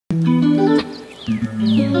guys,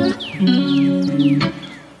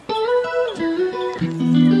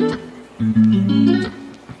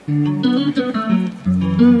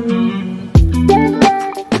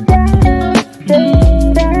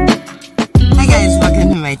 welcome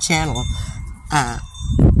to my channel. I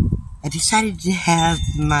decided to have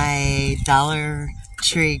my Dollar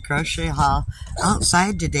Tree grocery haul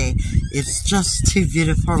outside today. It's just too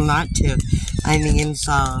beautiful not to. I mean,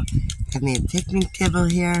 so I made a picnic table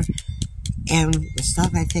here, and the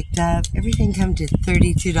stuff I picked up, everything come to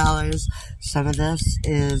 $32. Some of this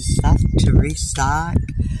is stuff to restock,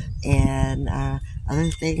 and other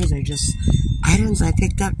things are just items I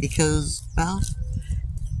picked up because, well,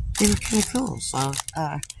 they were kind of cool. So,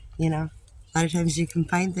 you know, a lot of times you can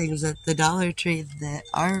find things at the Dollar Tree that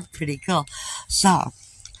are pretty cool. So,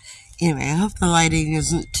 anyway, I hope the lighting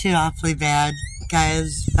isn't too awfully bad,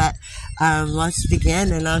 guys, but let's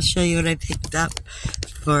begin, and I'll show you what I picked up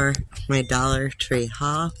for my Dollar Tree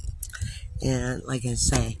haul. And like I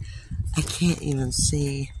say, I can't even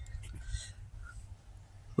see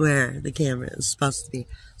where the camera is supposed to be,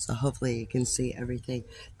 so hopefully you can see everything.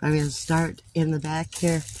 I'm going to start in the back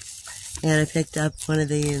here, and I picked up one of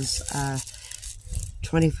these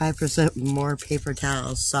 25% more paper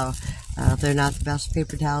towels. So they're not the best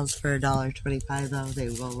paper towels for $1.25 though. They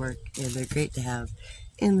will work, and they're great to have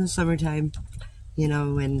in the summertime, you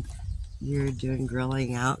know, when you're doing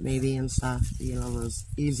grilling out maybe and stuff, you know, those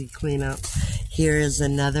easy cleanups. Here is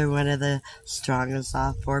another one of the strongest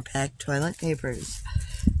off 4-pack toilet papers.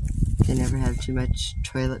 You never have too much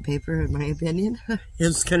toilet paper, in my opinion.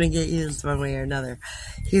 It's going to get used one way or another.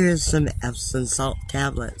 Here's some Epsom salt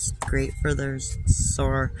tablets. Great for their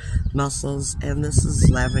sore muscles. And this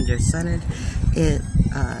is lavender scented. It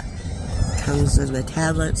comes in the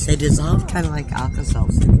tablets. They dissolve kind of like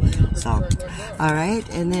Alka-Seltzer. So, alright.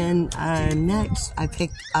 And then next I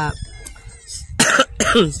picked up,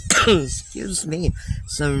 excuse me,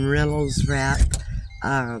 some Reynolds Wrap.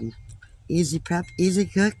 Easy prep, easy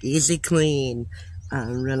cook, easy clean.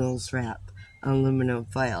 Reynolds Wrap aluminum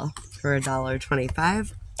foil for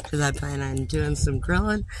 $1.25 because I plan on doing some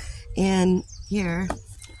grilling. And here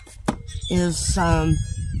is some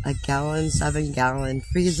 7-gallon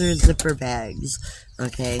freezer zipper bags.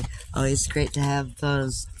 Okay, always great to have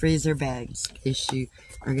those freezer bags in case you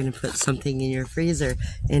are going to put something in your freezer.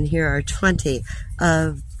 And here are 20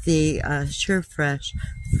 of the SureFresh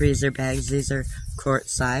freezer bags. These are quart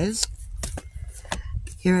size.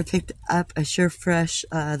 Here I picked up a SureFresh,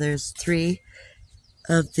 there's 3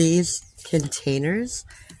 of these containers,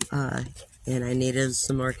 and I needed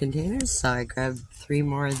some more containers, so I grabbed 3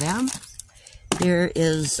 more of them. Here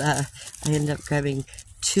is, I ended up grabbing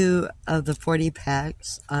 2 of the 40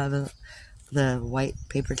 packs of the white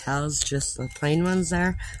paper towels, just the plain ones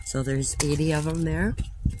there, so there's 80 of them there.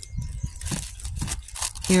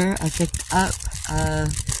 Here I picked up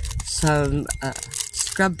some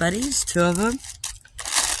Scrub Buddies, 2 of them.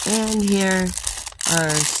 And here are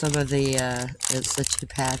some of the, it's a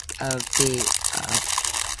 2-pack of the,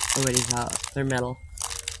 what do you call it? They're metal.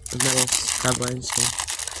 The metal scrub ones here.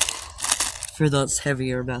 For those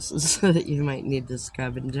heavier messes that you might need to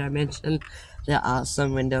scrub. And did I mention the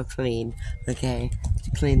awesome window clean? Okay,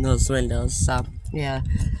 to clean those windows. So, yeah,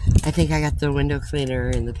 I think I got the window cleaner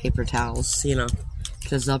and the paper towels, you know,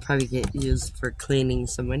 because they'll probably get used for cleaning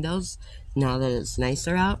some windows now that it's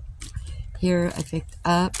nicer out. Here I picked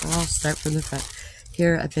up, I'll start from the front.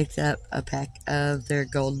 Here I picked up a pack of their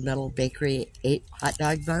Gold Medal Bakery 8 hot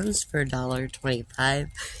dog buns for $1.25. And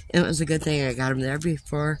it was a good thing I got them there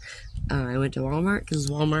before I went to Walmart, because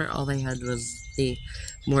Walmart, all they had was the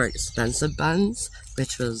more expensive buns,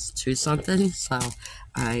 which was $2 something. So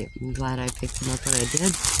I'm glad I picked them up when I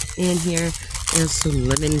did. And here is some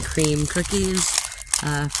lemon cream cookies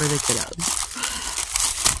for the kiddos.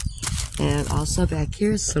 And also back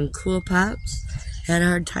here, some Cool Pops. Had a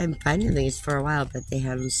hard time finding these for a while, but they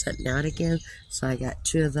have them sitting out again. So I got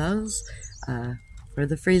 2 of those for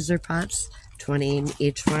the freezer pops, 20 in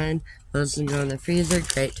each one. Those can go in the freezer,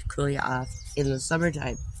 great to cool you off in the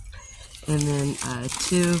summertime. And then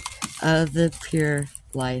 2 of the Pure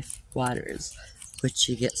Life waters, which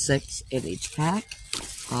you get 6 in each pack.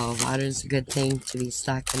 Water is a good thing to be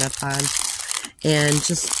stocking up on. And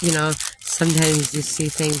just, you know, sometimes you see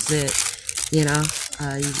things that, you know,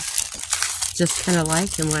 you just kind of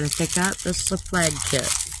like and want to pick up. This is a flag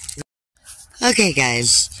kit. Okay,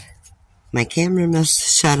 guys, my camera must have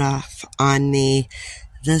shut off on me.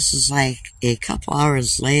 This is like a couple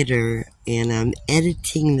hours later, and I'm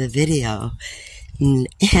editing the video, and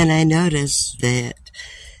I noticed that,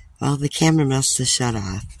 well, the camera must have shut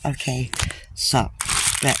off. Okay, so,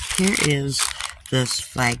 but here is this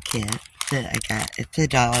flag kit. that I got at the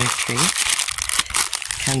Dollar Tree.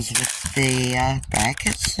 Comes with the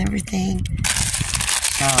brackets and everything.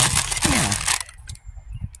 So, yeah.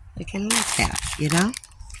 I can like that, you know?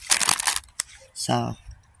 So,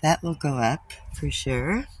 that will go up for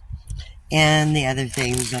sure. And the other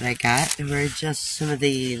things that I got were just some of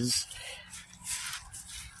these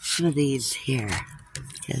here.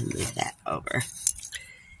 Can move that over.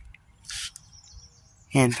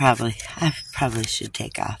 And I probably should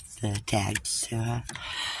take off the tags too.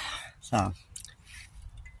 So,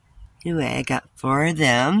 anyway, I got 4 of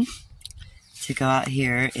them to go out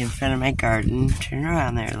here in front of my garden. Turn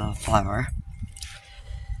around there, little flower.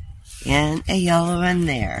 And a yellow one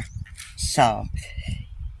there. So,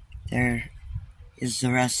 there is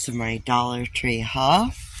the rest of my Dollar Tree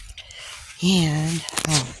haul. And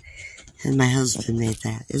my husband made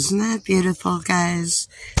that. Isn't that beautiful, guys?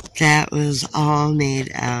 That was all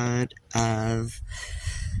made out of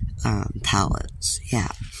pallets.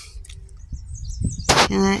 Yeah.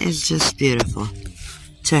 And that is just beautiful.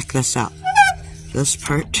 Check this out. This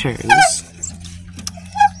part turns,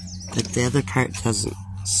 but the other part doesn't.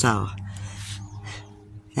 So,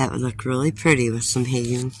 that would look really pretty with some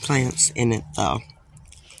hanging plants in it, though.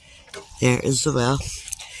 There is the well.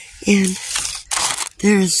 And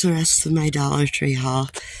there is the rest of my Dollar Tree haul.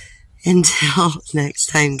 Until next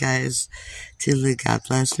time, guys, toodaloo, God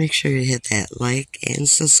bless. Make sure you hit that like and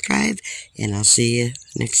subscribe. And I'll see you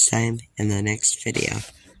next time in the next video.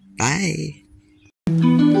 Bye.